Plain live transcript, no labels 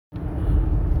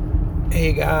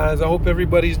Hey guys, I hope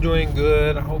everybody's doing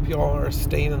good. I hope y'all are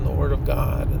staying in the Word of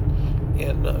God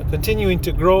and continuing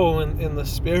to grow in the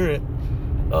Spirit.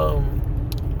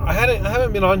 I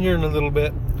haven't been on here in a little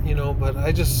bit, but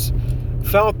I just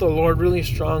felt the Lord really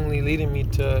strongly leading me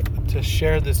to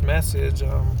share this message.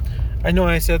 I know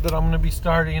I said that I'm going to be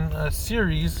starting a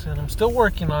series, and I'm still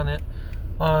working on it,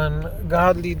 on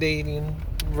godly dating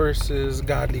versus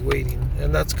godly waiting,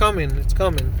 and that's coming. It's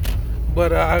coming.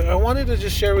 But I wanted to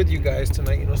just share with you guys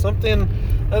tonight, something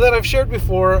that I've shared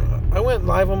before. I went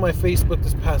live on my Facebook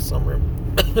this past summer,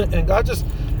 and God just,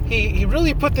 He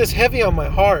really put this heavy on my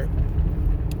heart,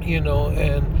 and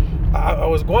I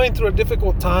was going through a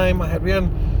difficult time. I had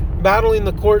been battling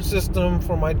the court system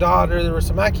for my daughter. There were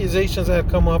some accusations that had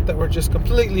come up that were just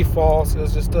completely false. It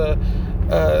was just an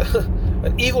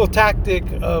evil tactic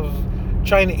of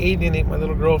trying to alienate my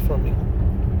little girl from me.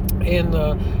 And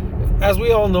as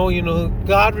we all know,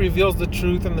 God reveals the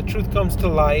truth, and the truth comes to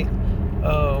light.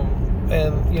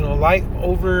 And light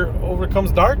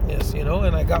overcomes darkness.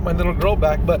 And I got my little girl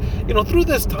back. But through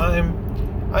this time,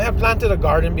 I had planted a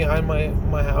garden behind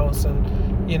my house,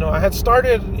 and I had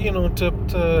started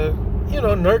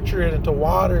to nurture it and to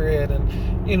water it, and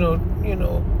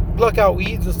pluck out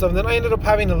weeds and stuff. And then I ended up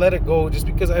having to let it go just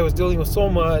because I was dealing with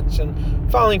so much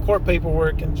and filing court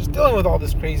paperwork and just dealing with all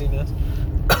this craziness.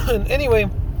 And anyway,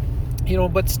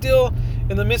 but still,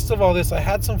 in the midst of all this, I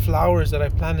had some flowers that I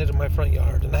planted in my front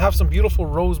yard, and I have some beautiful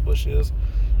rose bushes,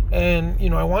 and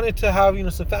I wanted to have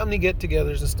some family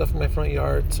get-togethers and stuff in my front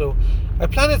yard, so I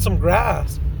planted some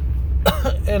grass.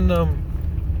 And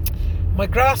my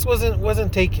grass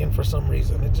wasn't taken for some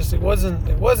reason. It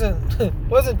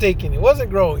wasn't taking. It wasn't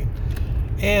growing.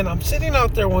 And I'm sitting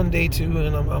out there one day too,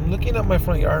 and I'm looking at my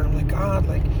front yard, and I'm like, God,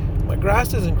 my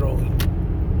grass isn't growing.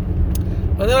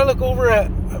 And then I look over at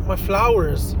my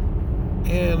flowers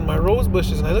and my rose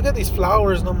bushes, and I look at these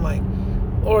flowers, and I'm like,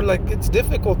 Lord, it's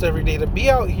difficult every day to be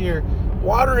out here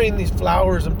watering these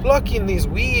flowers and plucking these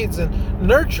weeds and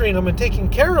nurturing them and taking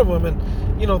care of them. And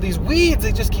these weeds,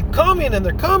 they just keep coming, and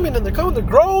they're coming, and they're coming, they're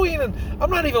growing, and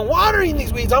I'm not even watering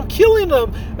these weeds. I'm killing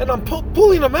them, and I'm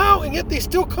pulling them out, and yet they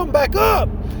still come back up.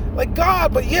 Like,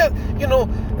 God, but yet,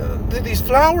 these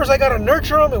flowers, I gotta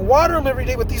nurture them and water them every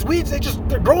day. But these weeds,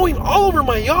 they're growing all over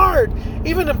my yard,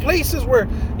 even in places where,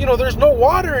 there's no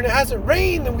water and it hasn't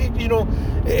rained, and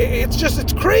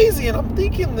it's crazy. And I'm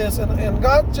thinking this, and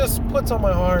God just puts on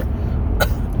my heart,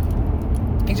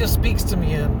 He just speaks to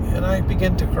me, and I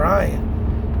begin to cry.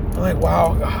 I'm like,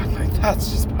 wow, God, that's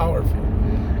just powerful.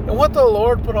 And what the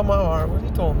Lord put on my heart, what He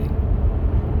told me,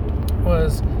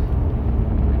 was,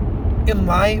 in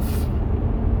life,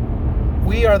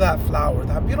 we are that flower,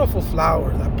 that beautiful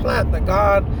flower, that plant that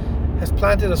God has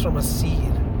planted us from a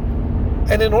seed.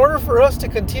 And in order for us to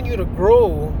continue to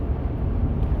grow,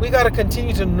 we got to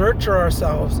continue to nurture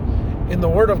ourselves in the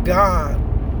Word of God,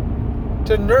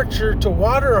 to nurture, to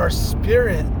water our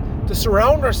spirit, to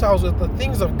surround ourselves with the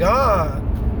things of God.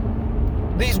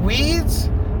 These weeds,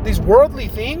 these worldly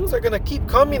things are going to keep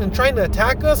coming and trying to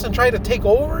attack us and try to take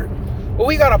over. But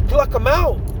we got to pluck them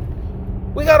out.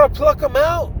 We got to pluck them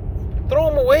out. Throw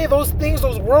them away. Those things,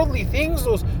 those worldly things,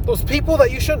 those people that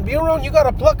you shouldn't be around, you got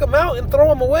to pluck them out and throw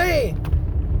them away.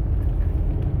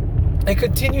 And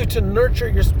continue to nurture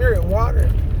your spirit and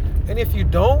water. And if you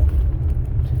don't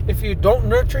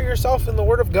nurture yourself in the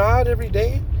Word of God every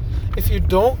day, if you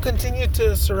don't continue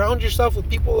to surround yourself with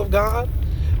people of God,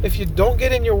 if you don't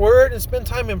get in your Word and spend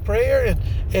time in prayer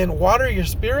and water your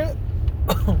spirit,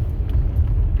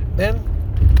 then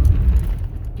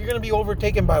you're going to be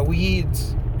overtaken by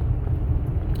weeds.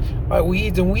 And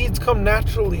weeds come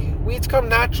naturally. Weeds come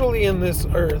naturally in this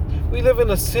earth. We live in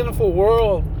a sinful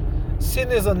world.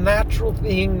 Sin is a natural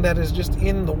thing that is just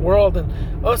in the world. And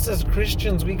us as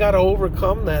Christians, we got to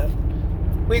overcome that.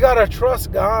 We got to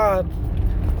trust God.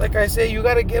 Like I say, you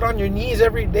got to get on your knees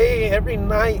every day, every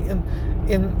night, and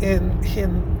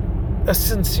in a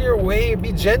sincere way.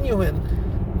 Be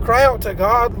genuine. Cry out to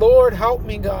God, Lord, help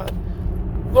me, God.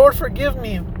 Lord, forgive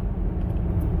me.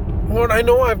 Lord, I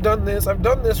know I've done this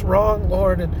wrong,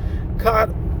 Lord. And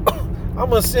God,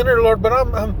 I'm a sinner, Lord, but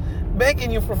I'm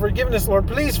begging you for forgiveness, Lord.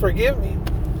 Please forgive me.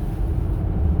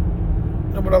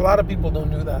 No, but a lot of people don't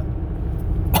do that.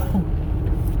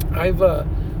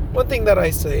 One thing that I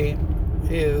say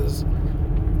is,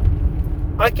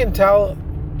 I can tell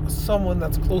someone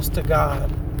that's close to God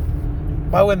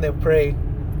by when they pray,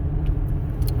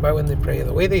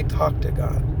 the way they talk to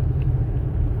God.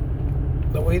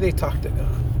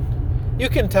 You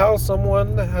can tell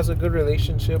someone that has a good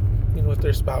relationship, with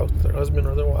their spouse, their husband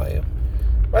or their wife,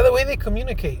 by the way they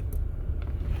communicate.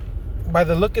 by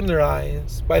the look in their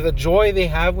eyes, by the joy they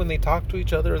have when they talk to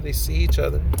each other or they see each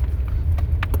other.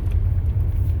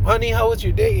 Honey, how was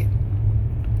your day?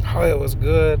 Oh, it was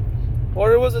good.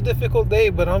 Or it was a difficult day,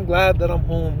 but I'm glad that I'm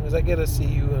home because I get to see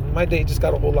you, and my day just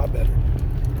got a whole lot better.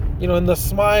 And the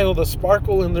smile, the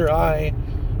sparkle in their eye,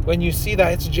 when you see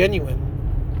that, it's genuine.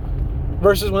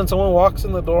 Versus when someone walks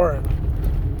in the door and,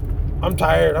 I'm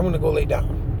tired, I'm going to go lay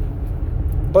down.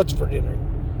 What's for dinner?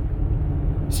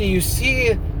 See, you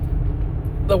see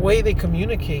the way they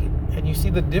communicate, and you see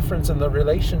the difference in the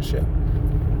relationship.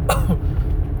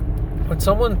 When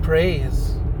someone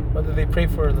prays, whether they pray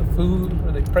for the food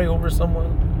or they pray over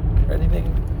someone or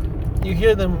anything, you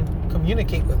hear them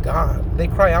communicate with God. They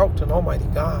cry out to an almighty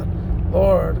God.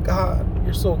 Lord, God,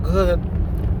 you're so good.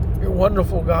 You're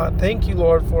wonderful, God. Thank you,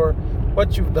 Lord, for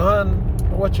what you've done,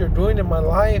 for what you're doing in my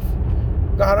life.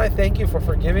 God, I thank you for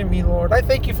forgiving me, Lord. I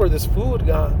thank you for this food,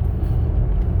 God.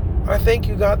 I thank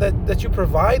you, God, that you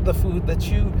provide the food, that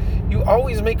you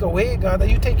always make a way, God, that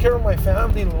you take care of my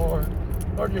family, Lord.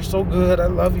 Lord, you're so good. I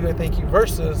love you. I thank you.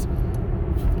 Versus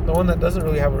the one that doesn't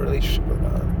really have a relationship with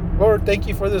God. Lord, thank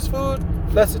you for this food.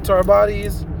 Bless it to our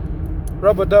bodies.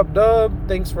 Rub-a-dub-dub.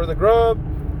 Thanks for the grub.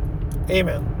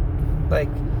 Amen. Like,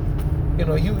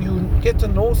 you get to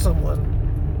know someone,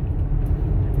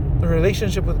 the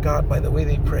relationship with God, by the way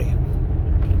they pray.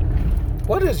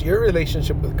 What is your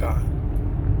relationship with God?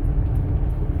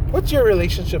 What's your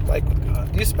relationship like with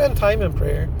God? Do you spend time in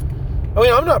prayer?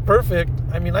 I'm not perfect.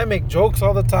 I make jokes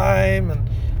all the time, and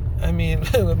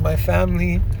with my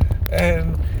family,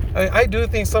 and I do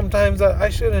things sometimes that I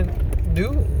shouldn't do.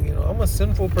 I'm a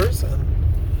sinful person.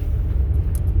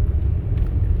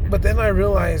 But then I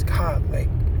realize, God,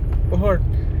 Lord,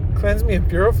 cleanse me and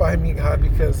purify me, God,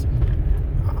 because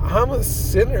I'm a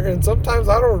sinner, and sometimes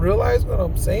I don't realize what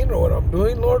I'm saying or what I'm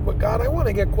doing, Lord. But God, I want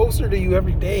to get closer to you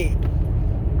every day.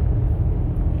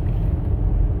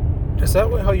 Is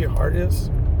that how your heart is?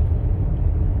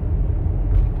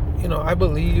 I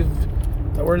believe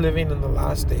that we're living in the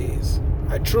last days.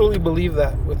 I truly believe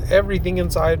that with everything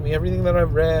inside me, everything that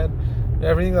I've read,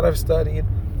 everything that I've studied.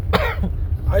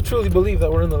 I truly believe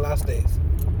that we're in the last days.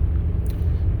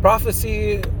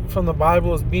 Prophecy from the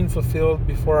Bible is being fulfilled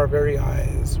before our very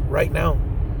eyes right now.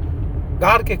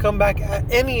 God can come back at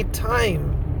any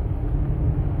time.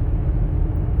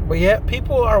 But yet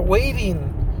people are waiting.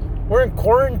 We're in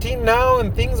quarantine now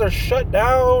and things are shut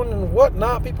down and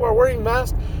whatnot. People are wearing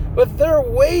masks, but they're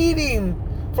waiting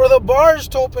for the bars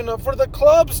to open up, for the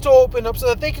clubs to open up so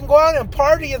that they can go out and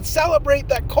party and celebrate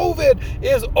that COVID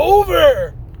is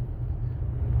over.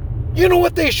 You know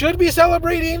what they should be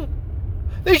celebrating?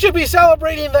 They should be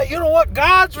celebrating that,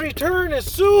 God's return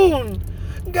is soon.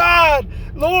 God,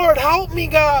 Lord, help me,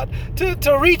 God,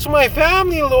 to reach my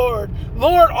family, Lord.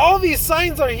 Lord, all these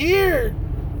signs are here.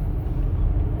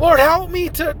 Lord, help me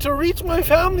to reach my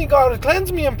family, God.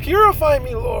 Cleanse me and purify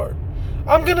me, Lord.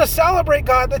 I'm going to celebrate,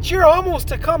 God, that you're almost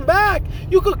to come back.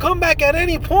 You could come back at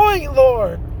any point,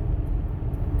 Lord.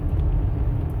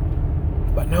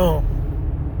 But no.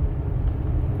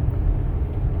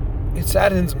 It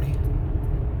saddens me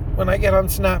when I get on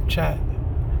Snapchat,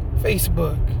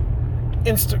 Facebook,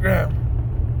 Instagram,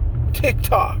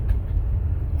 TikTok,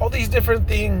 all these different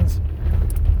things.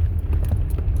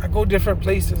 I go different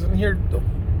places and hear the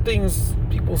things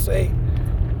people say.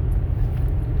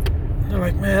 They're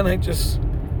like, man, I just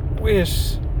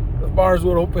wish the bars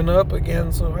would open up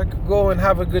again so I could go and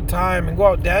have a good time and go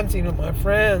out dancing with my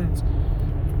friends.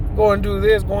 Go and do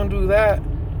this, go and do that.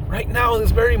 Right now,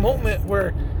 this very moment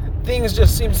where things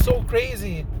just seem so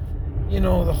crazy.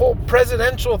 The whole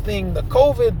presidential thing, the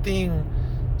COVID thing,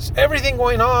 everything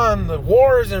going on, the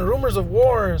wars and rumors of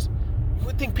wars. You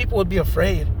would think people would be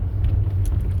afraid.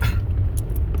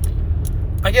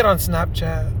 I get on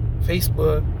Snapchat,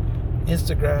 Facebook,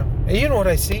 Instagram, and you know what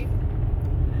I see?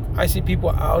 I see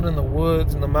people out in the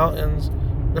woods, in the mountains.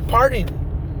 They're partying,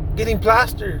 getting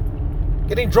plastered,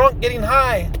 getting drunk, getting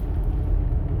high.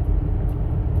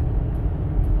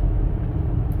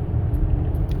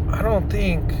 I don't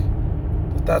think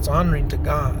that that's honoring to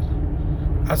God.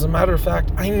 As a matter of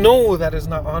fact, I know that is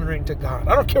not honoring to God.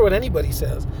 I don't care what anybody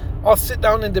says. I'll sit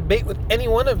down and debate with any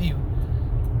one of you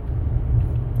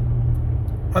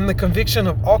on the conviction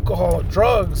of alcohol,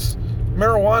 drugs,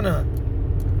 marijuana.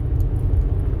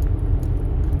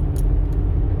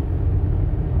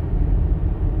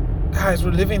 Guys,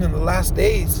 we're living in the last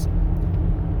days.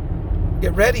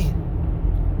 Get ready.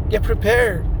 Get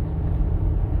prepared.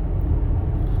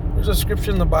 There's a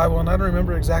scripture in the Bible, and I don't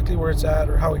remember exactly where it's at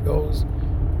or how it goes.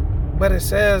 But it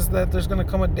says that there's going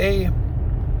to come a day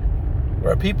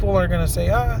where people are going to say,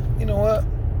 you know what?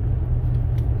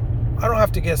 I don't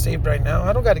have to get saved right now.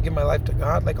 I don't got to give my life to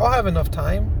God. Like, I'll have enough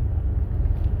time.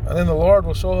 And then the Lord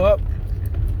will show up.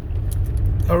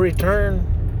 He'll return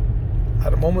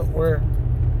at a moment where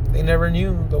they never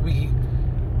knew. They'll be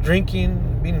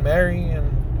drinking, being merry,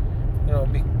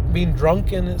 and, being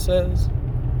drunken, it says.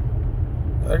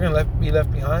 They're going to be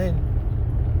left behind.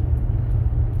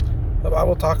 The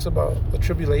Bible talks about the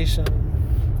tribulation,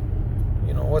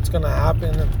 what's going to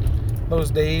happen in those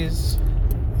days.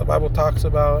 The Bible talks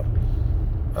about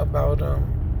a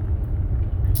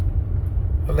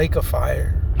lake of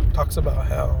fire. Talks about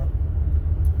hell.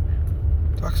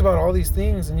 Talks about all these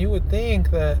things, and you would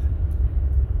think that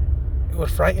it would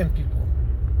frighten people,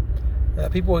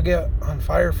 that people would get on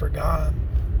fire for God.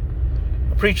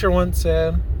 A preacher once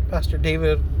said, Pastor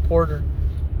David Porter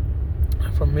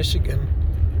from Michigan,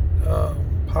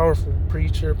 powerful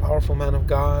preacher, powerful man of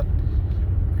God,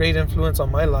 great influence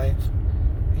on my life.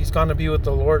 He's gone to be with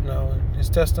the Lord now, and his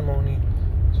testimony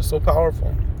is just so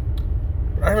powerful.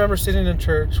 I remember sitting in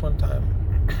church one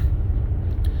time,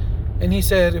 and he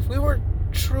said, if we were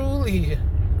truly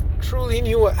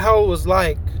knew what hell was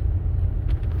like,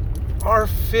 our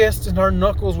fists and our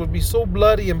knuckles would be so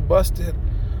bloody and busted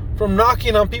from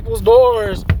knocking on people's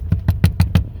doors,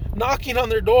 knocking on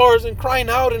their doors and crying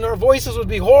out, and our voices would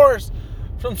be hoarse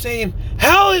from saying,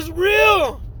 hell is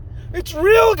real. It's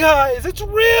real, guys. It's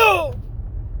real.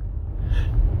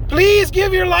 Please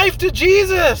give your life to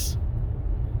Jesus.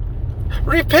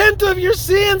 Repent of your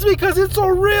sins because it's so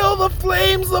real. The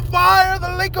flames, the fire,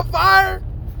 the lake of fire.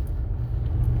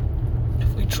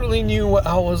 If we truly knew what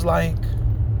hell was like,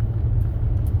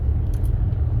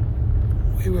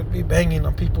 we would be banging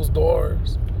on people's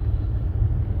doors.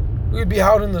 We'd be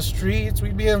out in the streets.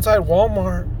 We'd be inside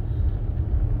Walmart,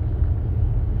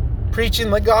 preaching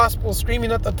the gospel,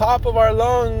 screaming at the top of our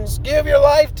lungs, give your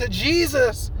life to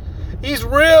Jesus. He's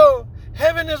real.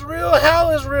 Heaven is real.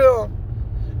 Hell is real.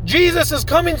 Jesus is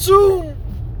coming soon.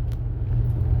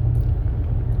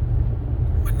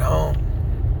 But no.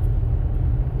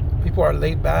 People are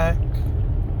laid back.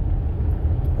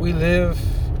 We live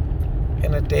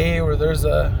in a day where there's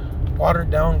a watered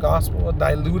down gospel, a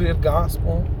diluted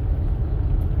gospel,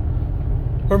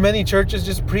 where many churches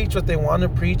just preach what they want to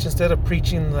preach instead of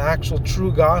preaching the actual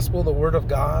true gospel, the Word of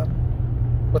God,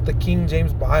 what the King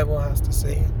James Bible has to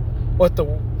say, what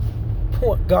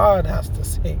God has to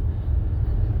say.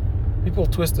 People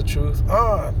twist the truth.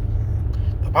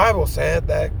 The Bible said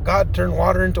that God turned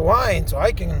water into wine, so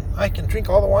I can drink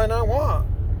all the wine I want.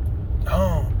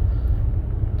 No.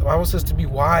 The Bible says to be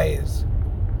wise.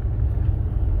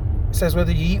 It says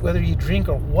whether you eat, whether you drink,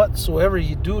 or whatsoever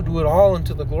you do it all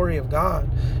unto the glory of God.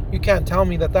 You can't tell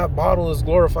me that bottle is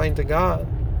glorifying to God.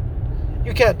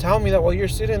 You can't tell me that while you're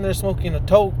sitting there smoking a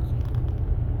toke,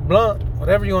 blunt,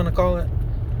 whatever you want to call it,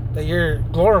 that you're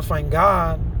glorifying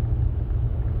God.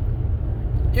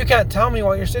 You can't tell me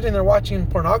while you're sitting there watching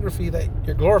pornography that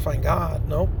you're glorifying God.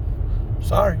 No.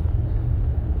 Sorry.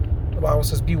 The Bible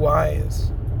says be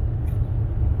wise.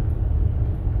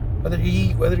 Whether you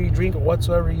eat, whether you drink, or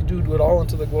whatsoever you do it all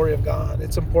unto the glory of God.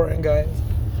 It's important, guys.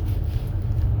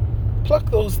 Pluck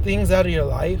those things out of your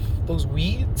life, those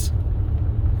weeds.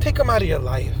 Take them out of your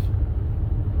life.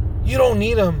 You don't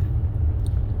need them.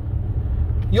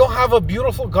 You'll have a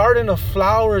beautiful garden of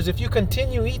flowers if you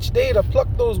continue each day to pluck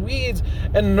those weeds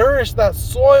and nourish that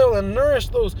soil and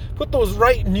put those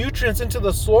right nutrients into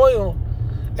the soil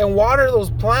and water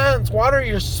those plants, water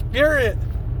your spirit.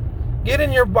 Get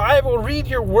in your Bible, read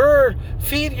your word,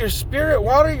 feed your spirit,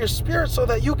 water your spirit so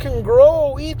that you can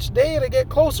grow each day to get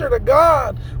closer to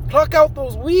God. Pluck out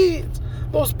those weeds,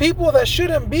 those people that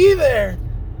shouldn't be there.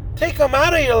 Take them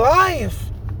out of your life.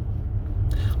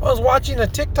 I was watching a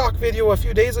TikTok video a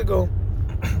few days ago.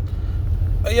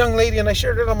 A young lady, and I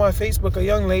shared it on my Facebook, a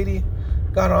young lady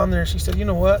got on there. She said, you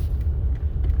know what?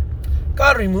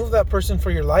 God removed that person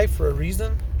for your life for a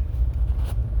reason.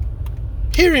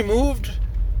 He removed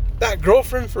that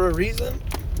girlfriend for a reason.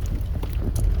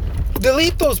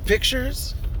 Delete those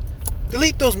pictures.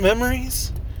 Delete those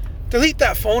memories. Delete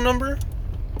that phone number.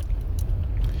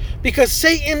 Because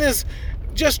Satan is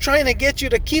just trying to get you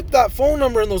to keep that phone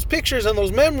number and those pictures and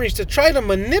those memories to try to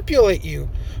manipulate you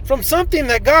from something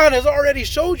that God has already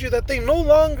showed you that they no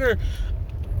longer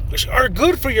are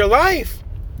good for your life.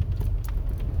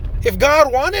 If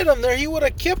God wanted them there, He would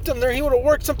have kept them there. He would have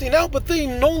worked something out, but they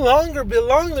no longer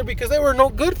belong there because they were no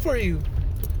good for you.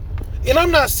 And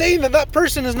I'm not saying that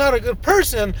person is not a good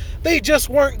person. They just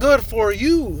weren't good for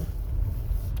you.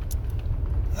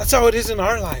 That's how it is in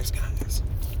our lives, guys.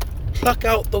 Pluck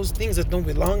out those things that don't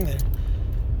belong there.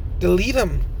 Delete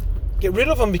them. Get rid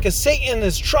of them because Satan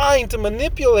is trying to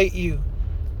manipulate you.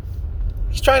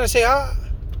 He's He's trying to say,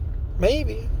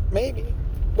 maybe.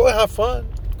 Go and have fun.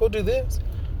 Go do this.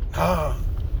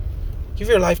 Give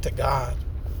your life to God.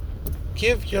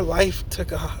 Give your life to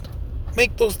God.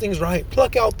 Make those things right.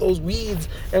 Pluck out those weeds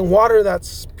and water that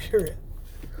spirit.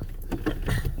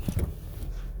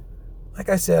 Like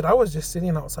I said, I was just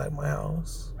sitting outside my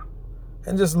house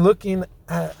and just looking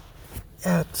at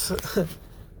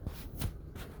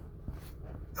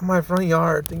my front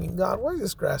yard thinking, God, why is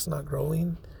this grass not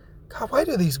growing? God, why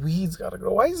do these weeds gotta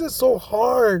grow? Why is it so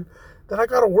hard that I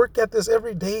gotta work at this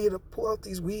every day to pull out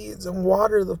these weeds and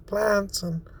water the plants?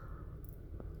 And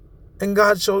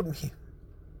God showed me,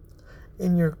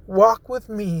 in your walk with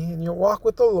me, in your walk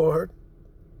with the Lord,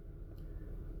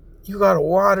 you gotta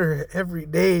water every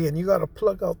day, and you gotta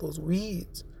pluck out those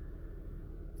weeds.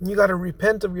 And you gotta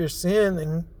repent of your sin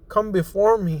and come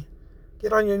before me.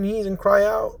 Get on your knees and cry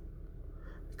out.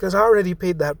 Because I already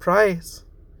paid that price.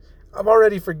 I've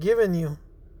already forgiven you.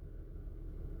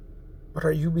 But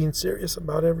are you being serious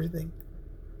about everything?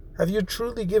 Have you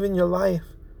truly given your life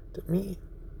to me?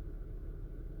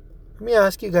 Let me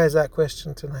ask you guys that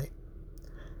question tonight.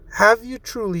 Have you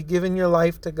truly given your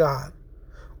life to God?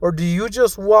 Or do you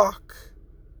just walk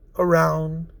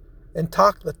around and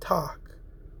talk the talk,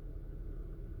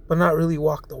 but not really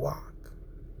walk the walk?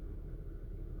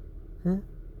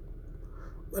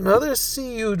 When others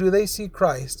see you, do they see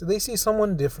Christ? Do they see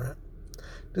someone different?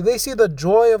 Do they see the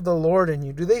joy of the Lord in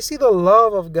you? Do they see the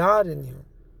love of God in you?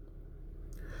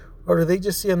 Or do they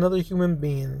just see another human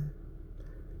being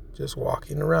just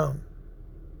walking around?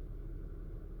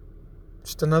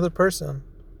 Just another person?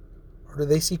 Or do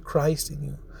they see Christ in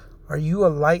you? Are you a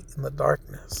light in the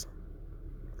darkness?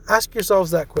 Ask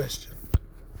yourselves that question.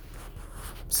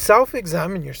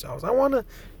 Self-examine yourselves. I want to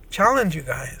challenge you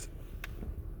guys.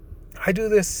 I do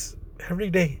this every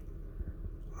day.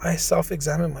 I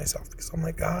self-examine myself because I'm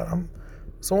like, God, I'm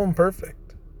so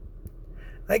imperfect.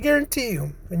 I guarantee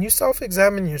you, when you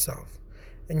self-examine yourself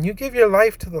and you give your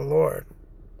life to the Lord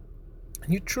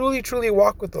and you truly, truly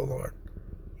walk with the Lord,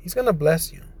 He's going to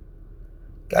bless you.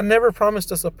 God never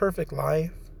promised us a perfect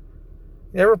life.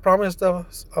 He never promised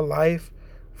us a life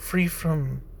free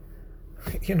from,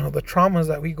 the traumas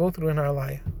that we go through in our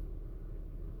life.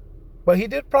 But He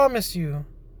did promise you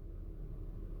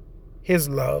His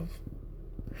love.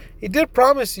 He did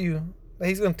promise you that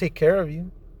He's going to take care of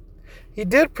you. He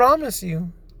did promise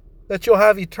you that you'll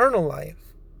have eternal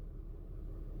life.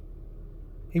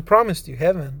 He promised you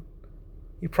heaven.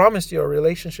 He promised you a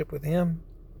relationship with Him.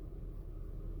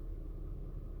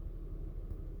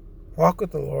 Walk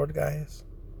with the Lord, guys.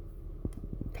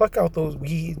 Pluck out those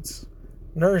weeds.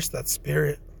 Nourish that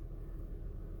spirit.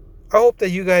 I hope that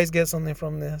you guys get something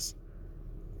from this.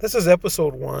 This is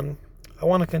episode 1. I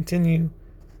want to continue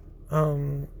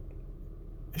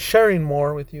sharing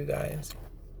more with you guys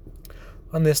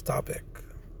on this topic,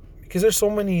 because there's so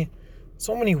many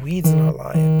weeds in our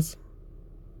lives.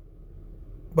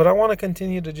 But I want to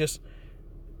continue to just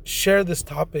share this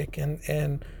topic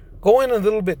and go in a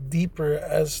little bit deeper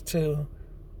as to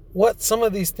what some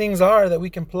of these things are that we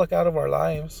can pluck out of our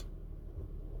lives.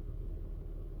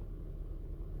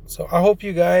 So I hope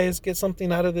you guys get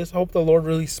something out of this. I hope the Lord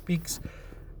really speaks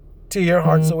to your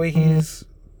hearts the way He's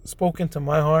spoken to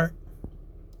my heart.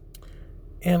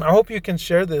 And I hope you can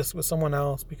share this with someone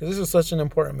else, because this is such an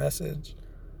important message.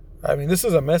 I mean, this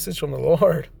is a message from the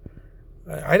Lord.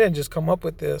 I didn't just come up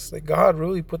with this. Like, God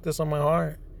really put this on my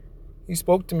heart. He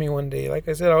spoke to me one day. Like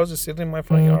I said, I was just sitting in my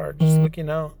front yard, just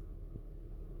looking out.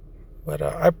 But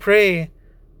I pray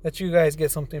that you guys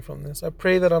get something from this. I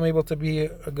pray that I'm able to be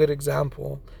a good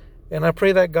example. And I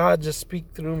pray that God just speak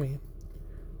through me.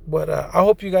 But I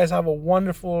hope you guys have a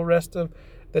wonderful rest of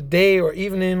the day or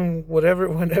evening,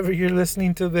 whenever you're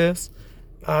listening to this.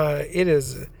 It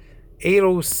is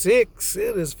 8:06.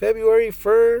 It is February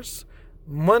 1st,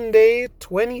 Monday,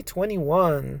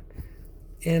 2021.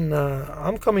 And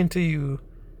I'm coming to you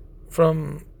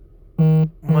from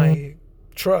my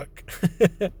truck.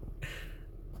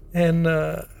 And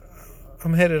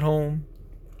I'm headed home.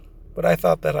 But I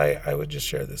thought that I would just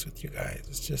share this with you guys.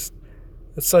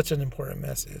 It's such an important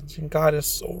message. And God is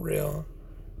so real.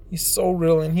 He's so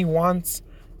real, and He wants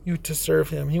you to serve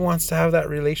Him. He wants to have that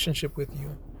relationship with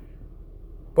you.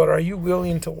 But are you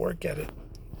willing to work at it?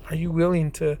 Are you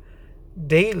willing to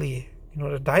daily,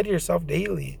 to die to yourself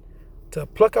daily, to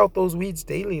pluck out those weeds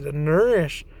daily, to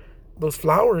nourish those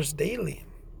flowers daily?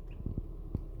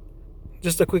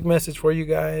 Just a quick message for you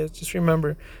guys. Just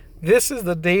remember, this is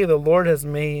the day the Lord has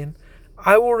made.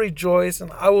 I will rejoice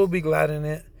and I will be glad in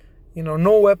it.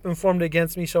 No weapon formed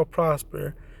against me shall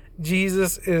prosper.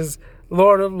 Jesus is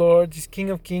Lord of Lords. He's King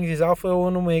of Kings. He's Alpha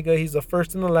and Omega. He's the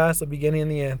first and the last, the beginning and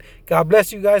the end. God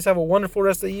bless you guys. Have a wonderful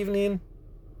rest of the evening.